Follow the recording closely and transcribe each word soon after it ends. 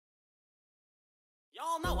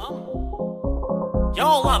Y'all know him.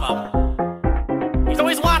 Y'all love him. He's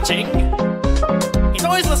always watching. He's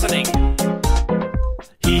always listening.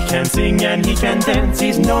 He can sing and he can dance.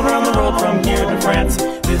 He's known around the world from here to France.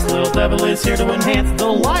 This little devil is here to enhance the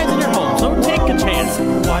lives in your home, so take a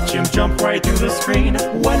chance. Watch him jump right through the screen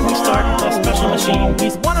when we start the special machine.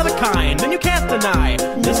 He's one of a kind, and you can't deny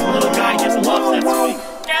this little guy just loves that sweet.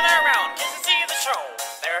 Gather around to see the show.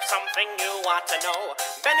 There's something you want to know.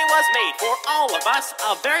 Benny was made for all of us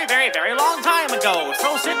a very, very, very long time ago.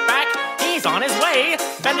 So sit back, he's on his way.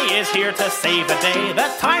 Benny is here to save the day. The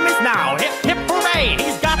time is now. Hip, hip, hooray!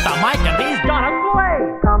 He's got the mic and he's gonna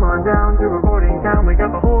play. Come on down to recording town. We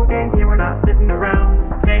got the whole gang here. We're not sitting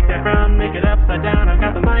around. Take that round, make it upside down. I've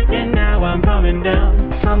got the mic and now I'm coming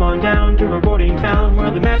down. Come on down to recording town,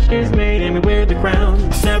 where the match is made and we wear the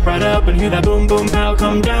crown. Step right up and hear that boom boom pow.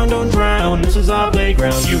 Come down, don't drown. This is our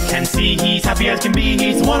playground. You can see he's happy as can be.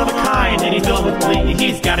 He's one of a kind and he's filled with glee.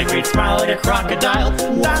 He's got a great smile like a crocodile.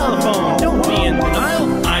 Dial the phone, don't be in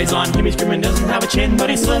denial. Eyes on him, he's screaming, doesn't have a chin, but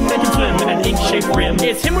he's slim and can swim in an ink-shaped rim.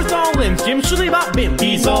 It's him with all limbs, Jim Shirley Bop Bim.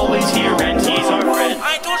 He's always here and he's our friend.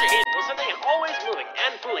 I told you he's listening and always moving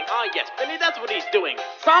and fooling. Ah yes, Benny, that's what he's doing.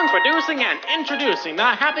 Song producing and introducing the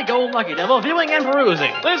happy-go-lucky devil, viewing and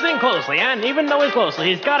perusing. Listening closely, and even though he's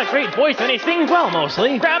closely, he's got a great voice and he sings well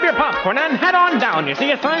mostly. Grab your popcorn and head on down. You see,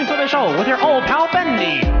 it's time for the show with your old pal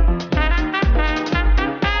Bendy.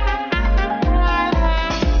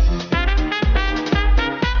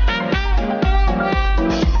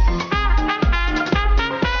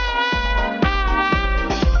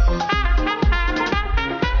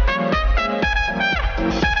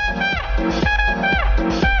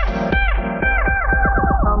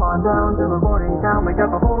 Down to recording town, we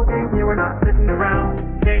got the whole gang here, we're not sitting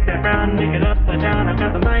around. Take that round, make it upside down. I've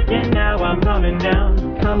got the mic and now I'm coming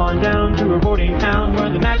down. Come on down to recording town,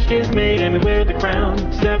 where the match is made and we wear the crown.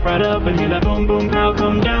 Step right up and hear that boom boom pow.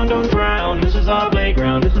 Come down, don't drown. This is our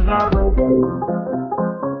playground. This is our playground.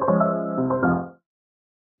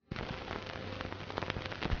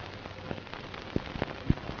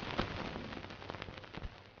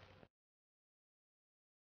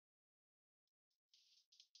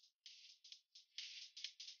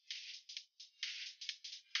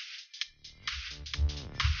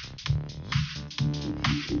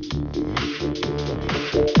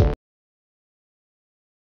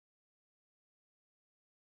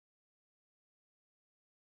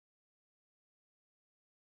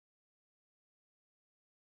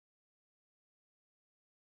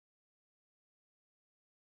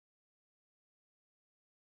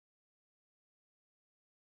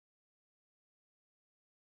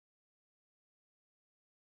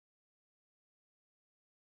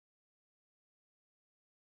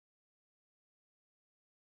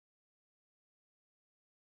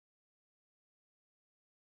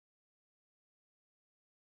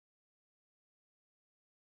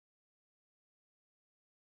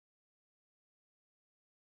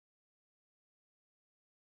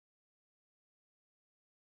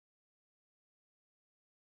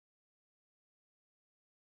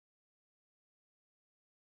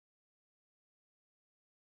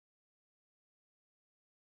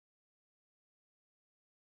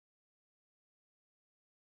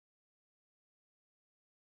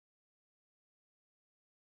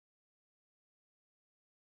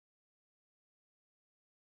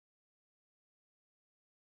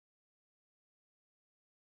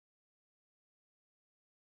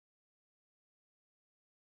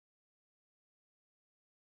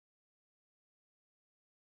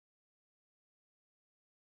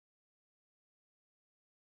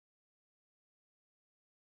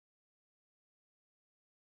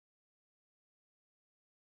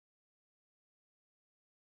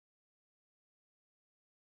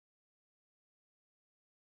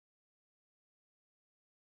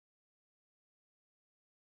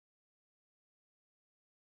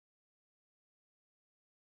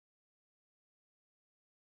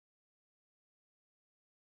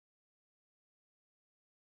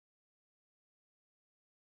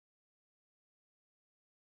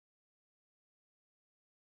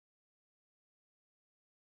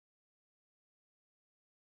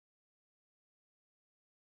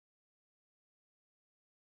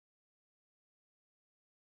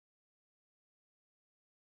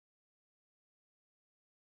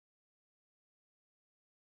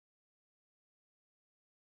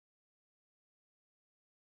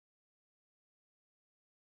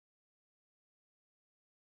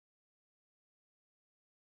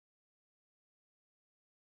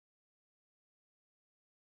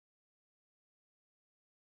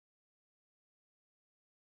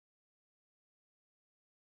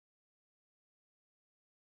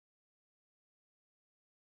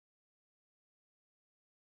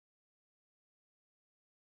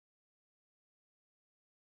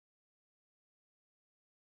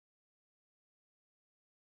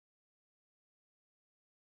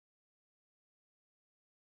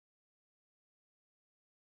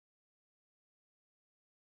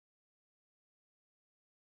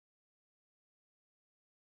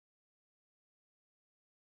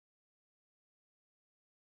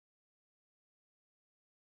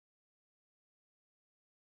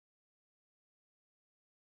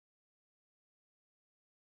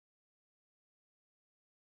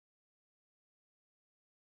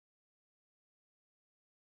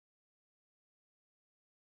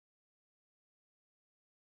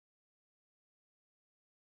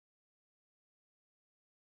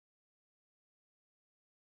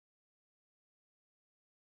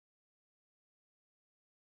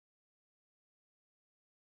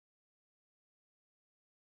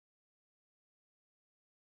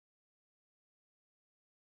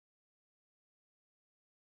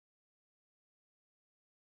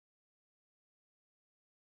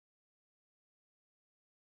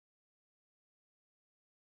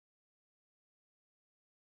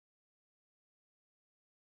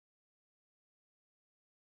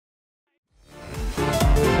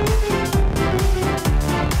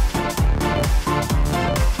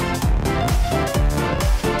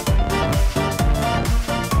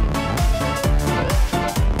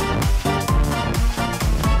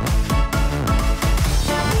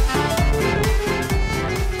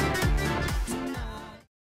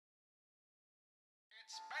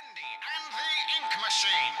 the ink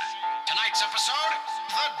machine. Tonight's episode,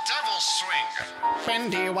 The Devil's Swing.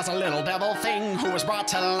 Bendy was a little devil thing who was brought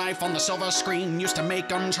to life on the silver screen. Used to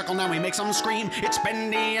make 'em chuckle, now he makes 'em scream. It's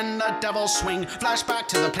Bendy and the Devil's Swing. Flashback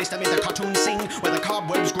to the place that made the cartoon sing, where the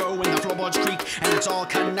cobwebs grow and the floorboards creak, and it's all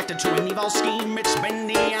connected to an evil scheme. It's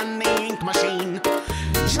Bendy and the ink machine.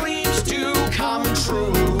 Dreams do come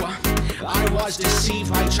true. I was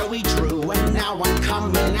deceived by Joey Drew, and now I'm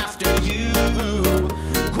coming after you.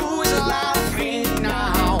 Who's laughing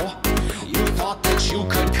now? You thought that you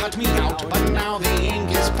could cut me out, but now the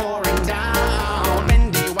ink is pouring down.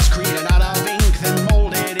 Bendy was created out of ink, then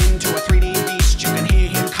molded into a 3D beast. You can hear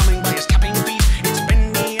him coming by his tapping feet. It's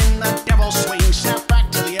Bendy in the Devil's Swing. Snap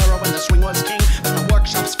back to the era when the swing was king, but the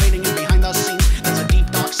workshop's fading in behind the scenes. There's a deep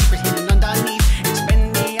dark secret hidden underneath. It's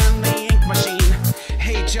Bendy and the ink machine.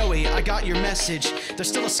 Hey Joey, I got your message. There's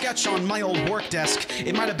still a sketch on my old work desk.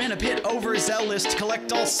 It might have been a bit overzealous to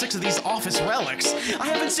collect all 6 of these office relics. I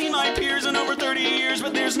haven't seen my peers in over 30 years,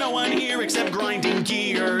 but there's no one here except grinding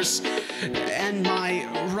gears and my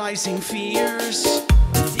rising fears.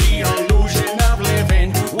 The illusion of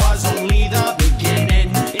living was only the beginning.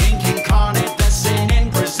 Ink incarnate, the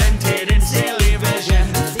sin presented in silly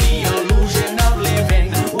vision. The illusion of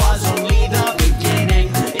living was only the beginning.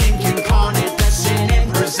 Ink incarnate, the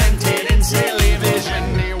sin presented in silly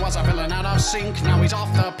vision. He was a villain out of sync. Now he's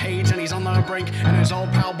off the page and he's on the brink, and his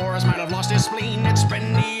old pal Boris might have lost his spleen. It's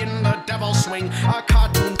Bendy in the Devil's Swing, a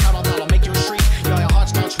cartoon title that'll make you shriek. Your heart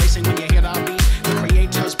starts racing when you hear the beat. The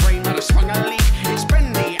creator's brain might have sprung a leak. It's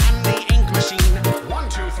Bendy and the ink machine. 1,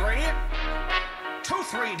 2, 3. 2,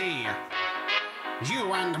 3D.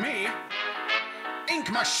 You and me. Ink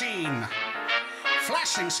machine.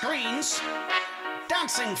 Flashing screens.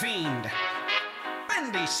 Dancing fiend.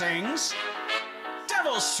 Bendy sings.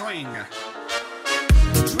 Devil's Swing.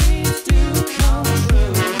 Dreams do come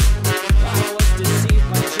true. I was deceived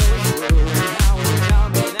by Joey Drew, and now we're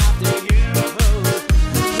coming after you.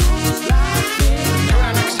 Who's laughing?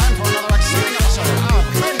 And it's time for another exciting episode of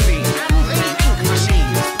Bendy and the Ink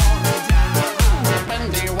Machine.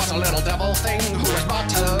 Bendy was a little devil thing who was brought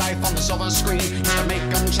to life on the silver screen. Used to make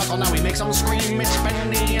 'em chuckle, now he makes 'em scream. It's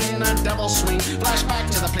Bendy and the Devil's Swing. Flashback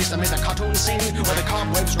to the place that made the cartoon sing, where the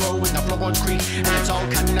cobwebs grow and the floorboards creak, and it's all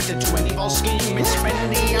connected to an evil scheme. It's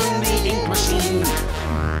Bendy and the ink machine.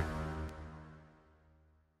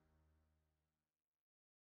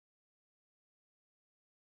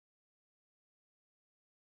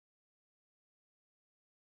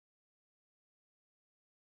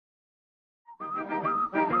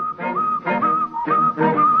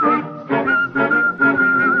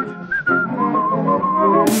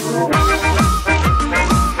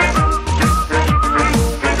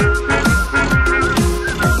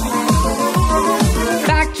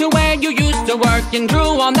 Working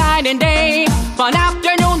through all night and day, fun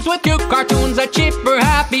afternoons with cute cartoons, a chipper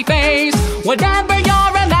happy face. Whatever your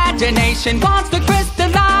imagination wants to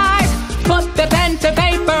crystallize, put the pen to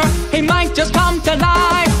paper, it might just come to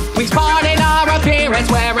life. We spotted our appearance,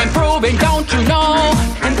 we're improving, don't you know?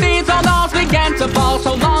 And these old walls began to fall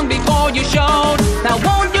so long before you showed. Now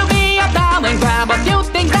won't you be a pal and grab a few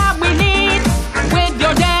things that we need? With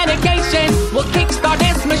your dedication, we'll kickstart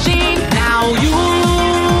this machine. Now you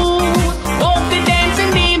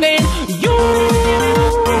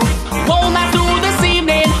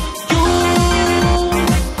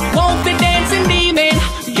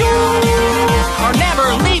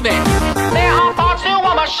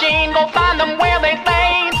go find them where they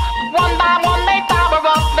lay. One by one they power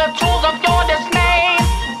up the tools of your dismay.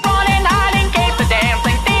 Run and hide in case the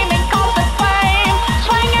dancing demon comes to flame.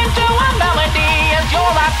 Swing into a melody as your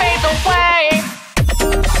life fades away.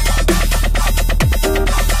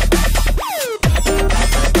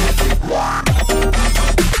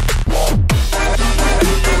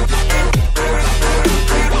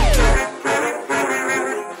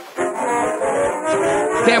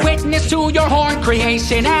 Bear witness to your horn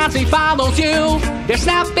creation as he follows you. They're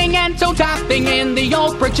snapping and so tapping in the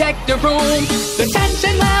old projector room. The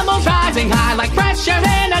tension levels rising high like pressure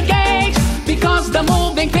in a gauge, because the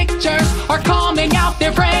moving pictures are calming out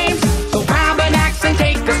their frames. So grab an axe and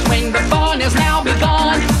take a swing, the fun has now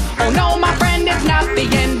begun. Oh no, my friend, it's not the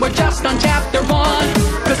end, we're just on chapter 1.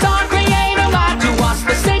 Cause our creator lied to us,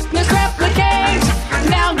 the sickness replicates.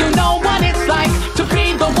 Now you know what it's like to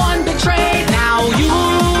be the one betrayed. Now you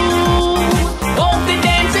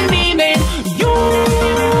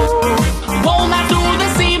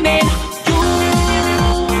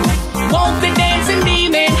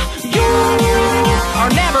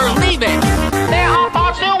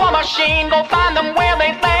machine, go find them where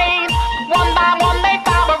they lay. One by one they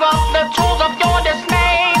power up the tools of your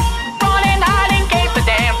dismay. Run and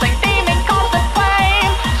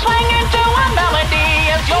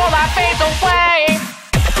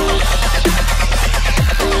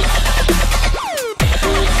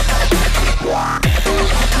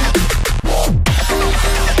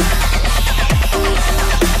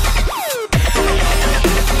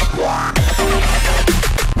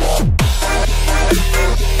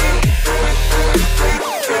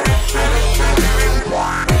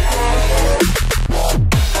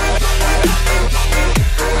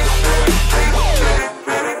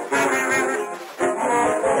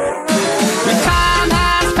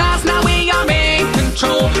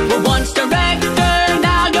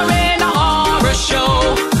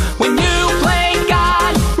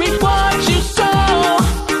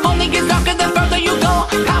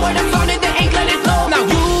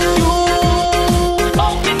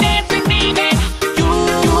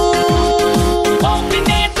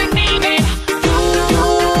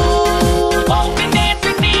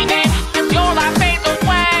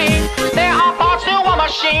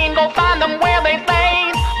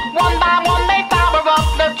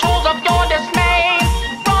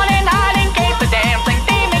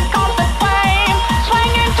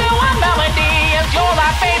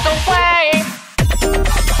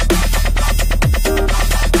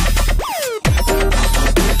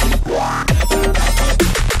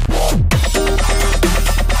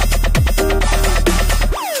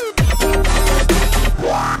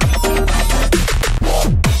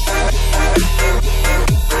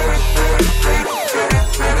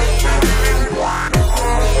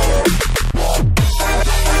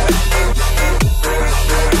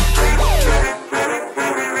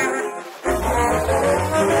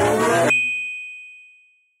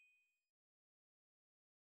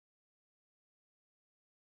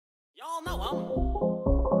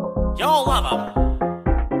Y'all love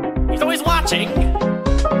him. He's always watching.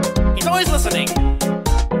 He's always listening.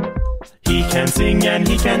 He can sing and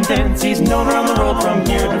he can dance. He's known around the world from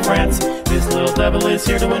here to France. This little devil is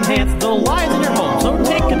here to enhance the lives in your home, so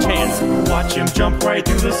take a chance. Watch him jump right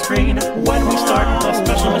through the screen when we start the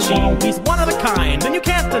special machine. He's one of a kind, and you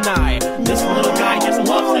can't deny this little guy just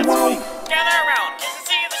loves that sweet. Gather around, kids, and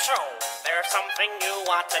see the show. There's something you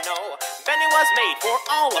want to know. Benny was made for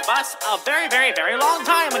all of us a very, very, very long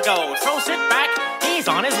time ago. So sit back, he's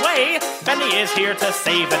on his way. Benny is here to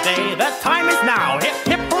save the day. The time is now. Hip,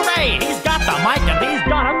 hip, hooray! He's got the mic and he's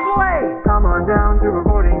gonna play. Come on down to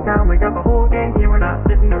Reporting Town. We got the whole gang here. We're not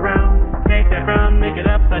sitting around. Take that frown, make it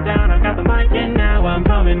upside down. I've got the mic and now I'm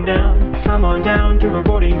coming down. Come on down to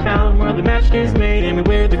Reporting Town, where the match is made and we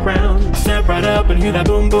wear the crown. Step right up and hear that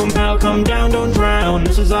boom boom pow. Come down, don't drown.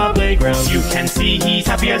 This is our playground. You can see he's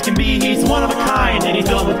happy as can be. He's one of a kind and he's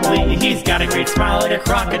filled with glee. He's got a great smile like a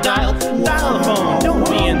crocodile. Dial the phone, don't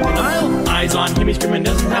be in denial. Eyes on him, he's screaming,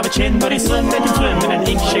 doesn't have a chin, but he's slim and can swim in an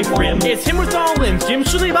ink-shaped rim. It's him with all limbs, Jim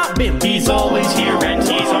Shirley Bop Bim. He's always here and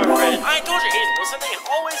he's our friend. I told you he's listening and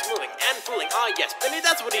always moving and fooling. Ah yes, Benny,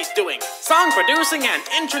 that's what he's doing. Song producing and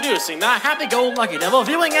introducing the happy-go-lucky devil,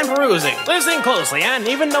 viewing and perusing. Listening closely, and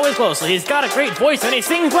even though he's closely, he's got a great voice and he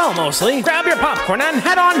sings well mostly. Grab your popcorn and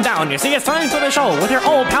head on down. You see, it's time for the show with your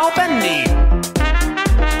old pal Benny.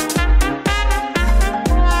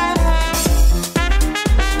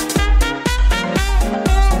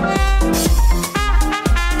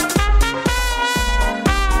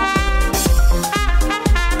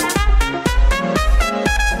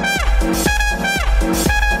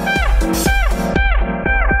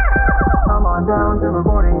 Down to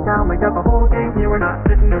Reporting Town, we got the whole gang here, we're not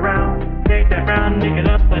sitting around. Take that frown, make it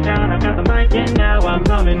upside down. I've got the mic and now I'm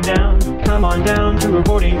coming down. Come on down to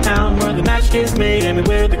Reporting Town, where the match is made and we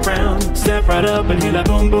wear the crown. Step right up and hear that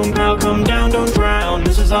boom boom pow. Come down, don't drown.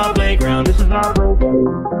 This is our playground. This is our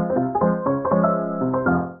playground.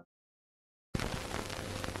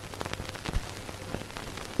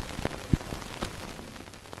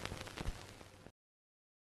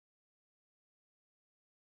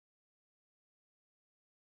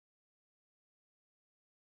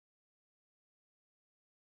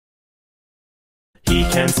 He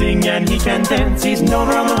can sing and he can dance. He's known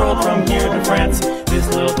around the world from here to France. This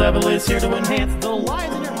little devil is here to enhance the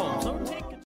lives in your